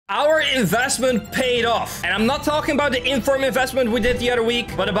Our investment paid off. And I'm not talking about the inform investment we did the other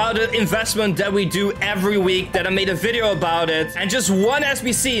week, but about the investment that we do every week that I made a video about it. And just one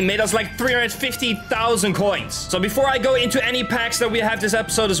SBC made us like 350,000 coins. So before I go into any packs that we have this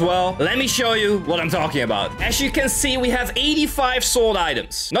episode as well, let me show you what I'm talking about. As you can see, we have 85 sold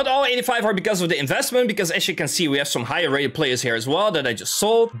items. Not all 85 are because of the investment, because as you can see, we have some higher rated players here as well that I just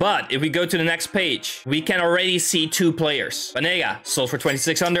sold. But if we go to the next page, we can already see two players. Banega sold for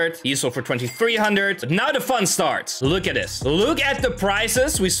 2,600. He sold for 2,300. But now the fun starts. Look at this. Look at the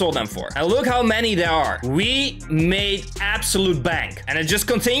prices we sold them for. And look how many there are. We made absolute bank. And it just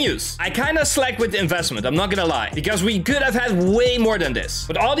continues. I kind of slacked with the investment, I'm not gonna lie, because we could have had way more than this.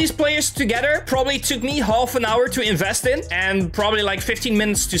 But all these players together probably took me half an hour to invest in and probably like 15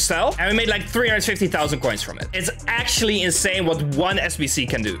 minutes to sell. And we made like 350,000 coins from it. It's actually insane what one SBC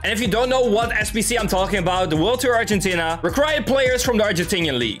can do. And if you don't know what SBC I'm talking about, the World Tour Argentina required players from the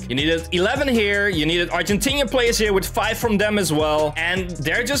Argentinian League. You needed 11 here. You needed Argentinian players here with 5 from them as well. And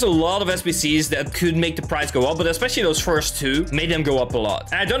there are just a lot of SBCs that could make the price go up, but especially those first two made them go up a lot.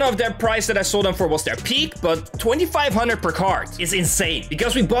 And I don't know if their price that I sold them for was their peak, but 2,500 per card is insane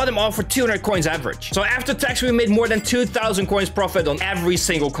because we bought them all for 200 coins average. So after tax, we made more than 2,000 coins profit on every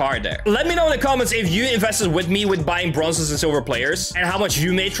single card there. Let me know in the comments if you invested with me with buying bronzes and silver players and how much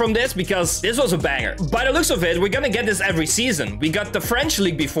you made from this, because this was a banger. By the looks of it, we're gonna get this every season. We got the French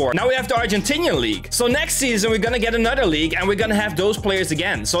league before. Now we have the Argentinian league. So next season, we're gonna get another league and we're gonna have those players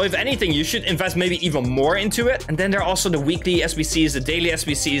again. So if anything, you should invest maybe even more into it. And then there are also the weekly SBCs, the daily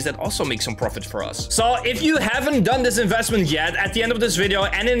SBCs that also make some profit for us. So if you haven't done this investment yet, at the end of this video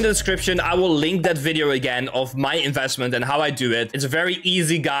and in the description, I will link that video again of my investment and how I do it. It's a very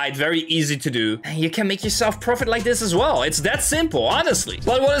easy guide, very easy to do. And you can make yourself profit like this as well. It's that simple, honestly.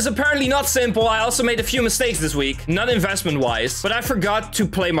 But what is apparently not simple, I also made a few mistakes this week, not investment-wise, but I forgot to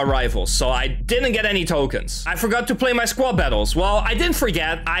play my rivals, so I didn't get any tokens. I forgot to play my squad battles. Well, I didn't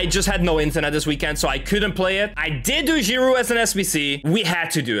forget. I just had no internet this weekend, so I couldn't play it. I did do Giroud as an SBC. We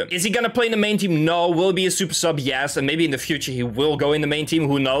had to do him. Is he gonna play in the main team? No. Will he be a super sub? Yes. And maybe in the future he will go in the main team.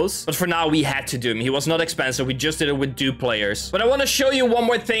 Who knows? But for now, we had to do him. He was not expensive. We just did it with dupe players. But I want to show you one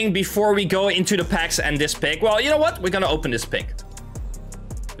more thing before we go into the packs and this pick. Well, you know what? We're gonna open this pick.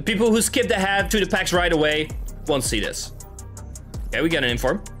 The people who skipped ahead to the packs right away won't see this. Okay, we got an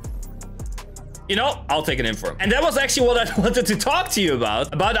inform. You know, I'll take an inform. And that was actually what I wanted to talk to you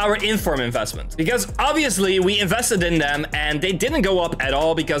about our inform investment. Because obviously we invested in them and they didn't go up at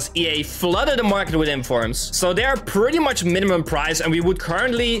all because EA flooded the market with informs. So they are pretty much minimum price and we would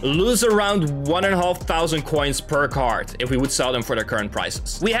currently lose around 1,500 coins per card if we would sell them for their current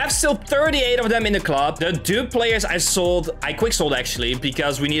prices. We have still 38 of them in the club. The dupe players I quick sold actually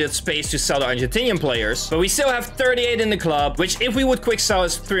because we needed space to sell the Argentinian players. But we still have 38 in the club, which if we would quick sell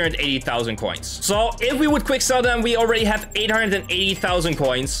is 380,000 coins. So if we would quick sell them, we already have 880,000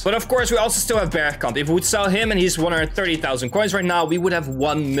 coins. But of course, we also still have Bergkamp. If we would sell him and he's 130,000 coins right now, we would have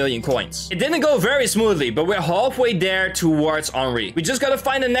 1 million coins. It didn't go very smoothly, but we're halfway there towards Henry. We just got to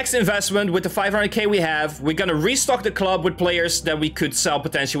find the next investment with the 500k we have. We're going to restock the club with players that we could sell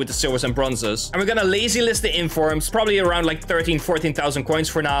potentially with the silvers and bronzes. And we're going to lazy list the informs, probably around like 14,000 coins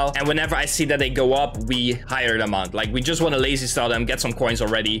for now. And whenever I see that they go up, we hire them out. Like we just want to lazy sell them, get some coins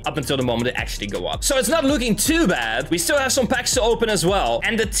already up until the moment they actually go up. So it's not looking too bad. We still have some packs to open as well.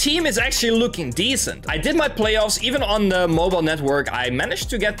 And the team is actually looking decent. I did my playoffs, even on the mobile network. I managed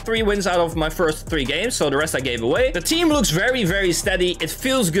to get 3 wins out of my first 3 games. So the rest I gave away. The team looks very, very steady. It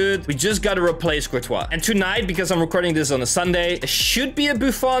feels good. We just got to replace Courtois. And tonight, because I'm recording this on a Sunday, there should be a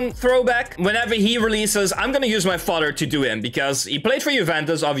Buffon throwback. Whenever he releases, I'm going to use my father to do him because he played for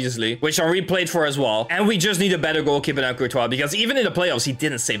Juventus, obviously, which Henry played for as well. And we just need a better goalkeeper than Courtois because even in the playoffs, he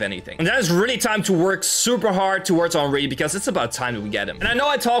didn't save anything. And that is really time to work super hard towards Henry because it's about time that we get him. And I know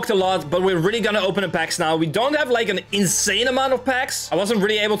I talked a lot, but we're really gonna open the packs now. We don't have like an insane amount of packs. I wasn't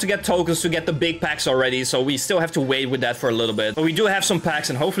really able to get tokens to get the big packs already, so we still have to wait with that for a little bit. But we do have some packs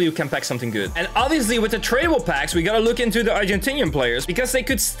and hopefully we can pack something good. And obviously with the tradable packs, we gotta look into the Argentinian players because they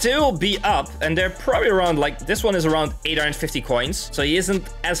could still be up and they're probably around, like this one is around 850 coins. So he isn't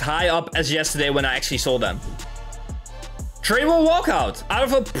as high up as yesterday when I actually sold them. Tradable walkout out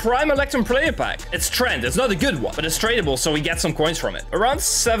of a Prime Electrum player pack. It's Trent. It's not a good one, but it's tradable, so we get some coins from it. Around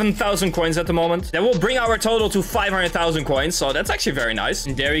 7,000 coins at the moment. That will bring our total to 500,000 coins, so that's actually very nice.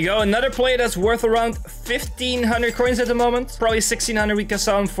 And there you go. Another player that's worth around 1,500 coins at the moment. Probably 1,600 we can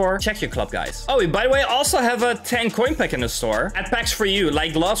sell him for. Check your club, guys. Oh, we, by the way, also have a 10 coin pack in the store. At packs for you.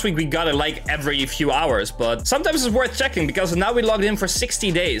 Like last week, we got it like every few hours, but sometimes it's worth checking because now we logged in for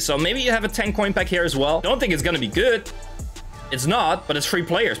 60 days. So maybe you have a 10 coin pack here as well. Don't think it's gonna be good. It's not, but it's 3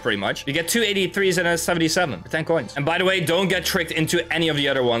 players pretty much. You get 2 83s and a 77 for 10 coins. And by the way, don't get tricked into any of the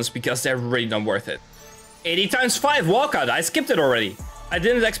other ones because they're really not worth it. 80 times 5 walkout. I skipped it already. I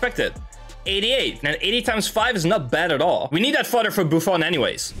didn't expect it. 88. And 80 times 5 is not bad at all. We need that fodder for Buffon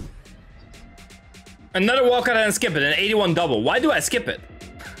anyways. Another walkout and skip it. An 81 double. Why do I skip it?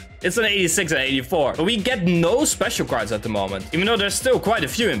 It's an 86 and 84. But we get no special cards at the moment, even though there's still quite a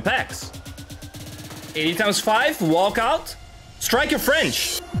few in packs. 80 times 5, walkout. Striker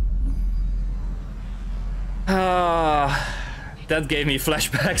French. That gave me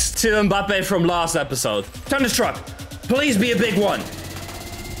flashbacks to Mbappe from last episode. Thunderstruck. Please be a big one.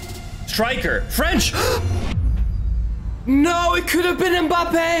 Striker French. No, it could have been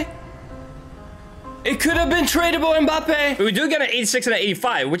Mbappe. It could have been tradable Mbappe. But we do get an 86 and an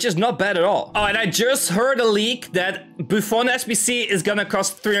 85, which is not bad at all. Oh, and I just heard a leak that Buffon SBC is gonna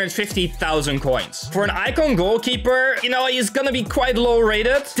cost 350,000 coins. For an icon goalkeeper, you know, he's gonna be quite low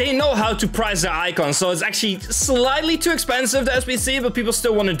rated. They know how to price their icons, so it's actually slightly too expensive, the SBC, but people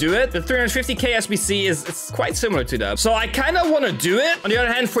still want to do it. The 350k SBC is quite similar to that. So I kind of want to do it. On the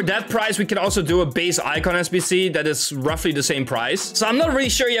other hand, for that price, we can also do a base icon SBC that is roughly the same price. So I'm not really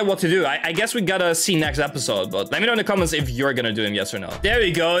sure yet what to do. I guess we gotta see next episode, but let me know in the comments if you're gonna do him, yes or no. There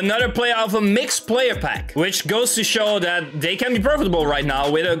we go, another player of a mixed player pack, which goes to show that they can be profitable right now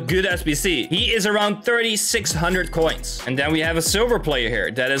with a good SBC. He is around 3,600 coins. And then we have a silver player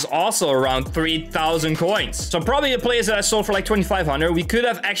here that is also around 3,000 coins. So probably the players that I sold for like 2,500, we could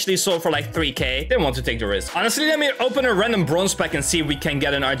have actually sold for like 3k. Didn't want to take the risk. Honestly, let me open a random bronze pack and see if we can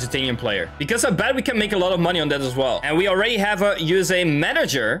get an Argentinian player, because I bet we can make a lot of money on that as well. And we already have a USA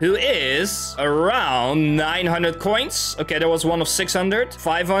manager who is around 900 coins. Okay, there was one of 600,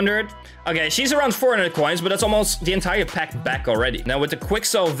 500. Okay, she's around 400 coins, but that's almost the entire pack back already. Now, with the quick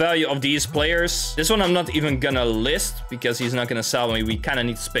sell value of these players, this one I'm not even gonna list because he's not gonna sell me. We kind of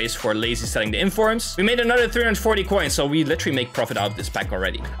need space for lazy selling the informs. We made another 340 coins, so we literally make profit out of this pack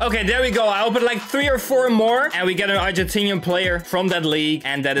already. Okay, there we go. I opened like 3 or 4 more, and we get an Argentinian player from that league,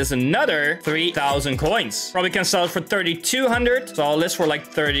 and that is another 3,000 coins. Probably can sell it for 3,200, so I'll list for like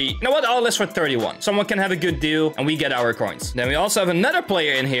 30. You know what? I'll list for 31. Someone can have a good deal, and we get our coins. Then we also have another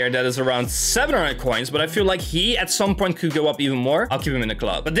player in here that is around 700 coins, but I feel like he at some point could go up even more. I'll keep him in the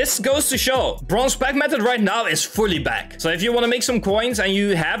club. But this goes to show bronze pack method right now is fully back. So if you want to make some coins and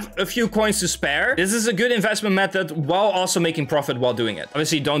you have a few coins to spare, this is a good investment method while also making profit while doing it.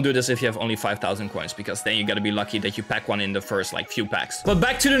 Obviously, don't do this if you have only 5,000 coins, because then you got to be lucky that you pack one in the first like few packs. But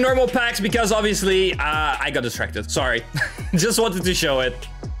back to the normal packs, because obviously I got distracted. Sorry. Just wanted to show it.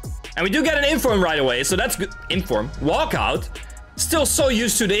 And we do get an inform right away, so that's good. Inform. Walkout. Still so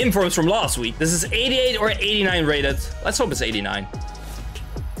used to the informs from last week. This is 88 or 89 rated. Let's hope it's 89.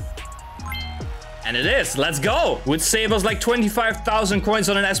 And it is. Let's go. Would save us like 25,000 coins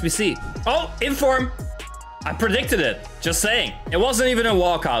on an SBC. Oh, inform. I predicted it. Just saying. It wasn't even a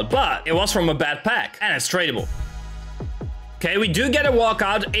walkout, but it was from a bad pack. And it's tradable. Okay, we do get a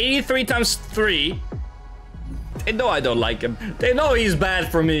walkout. 83 times 3. They know I don't like him. They know he's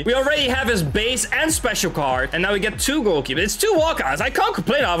bad for me. We already have his base and special card, and now we get 2 goalkeepers. It's 2 walkouts. I can't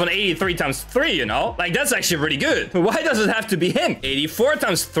complain of an 83 times 3, you know? Like, that's actually really good. Why does it have to be him? 84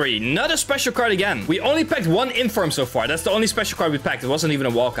 times 3. Not a special card again. We only packed 1 inform so far. That's the only special card we packed. It wasn't even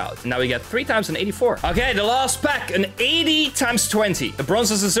a walkout. And now we get 3 times an 84. Okay, the last pack. An 80 times 20. The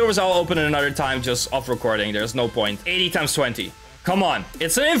bronzes and silvers I'll open another time, just off recording. There's no point. 80 times 20. Come on.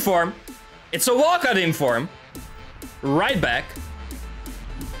 It's an inform. It's a walkout inform. Right back.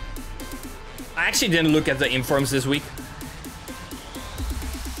 I actually didn't look at the informs this week.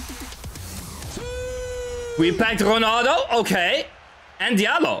 We packed Ronaldo. Okay. And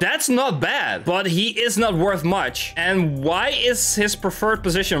Diallo. That's not bad, but he is not worth much. And why is his preferred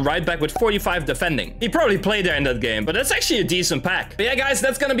position right back with 45 defending? He probably played there in that game, but that's actually a decent pack. But yeah, guys,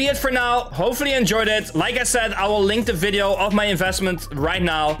 that's gonna be it for now. Hopefully you enjoyed it. Like I said, I will link the video of my investment right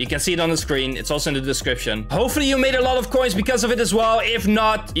now. You can see it on the screen. It's also in the description. Hopefully you made a lot of coins because of it as well. If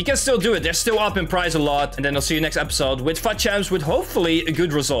not, you can still do it. They're still up in price a lot. And then I'll see you next episode with FUT Champs with hopefully a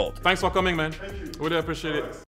good result. Thanks for coming, man. Thank you. Really appreciate it.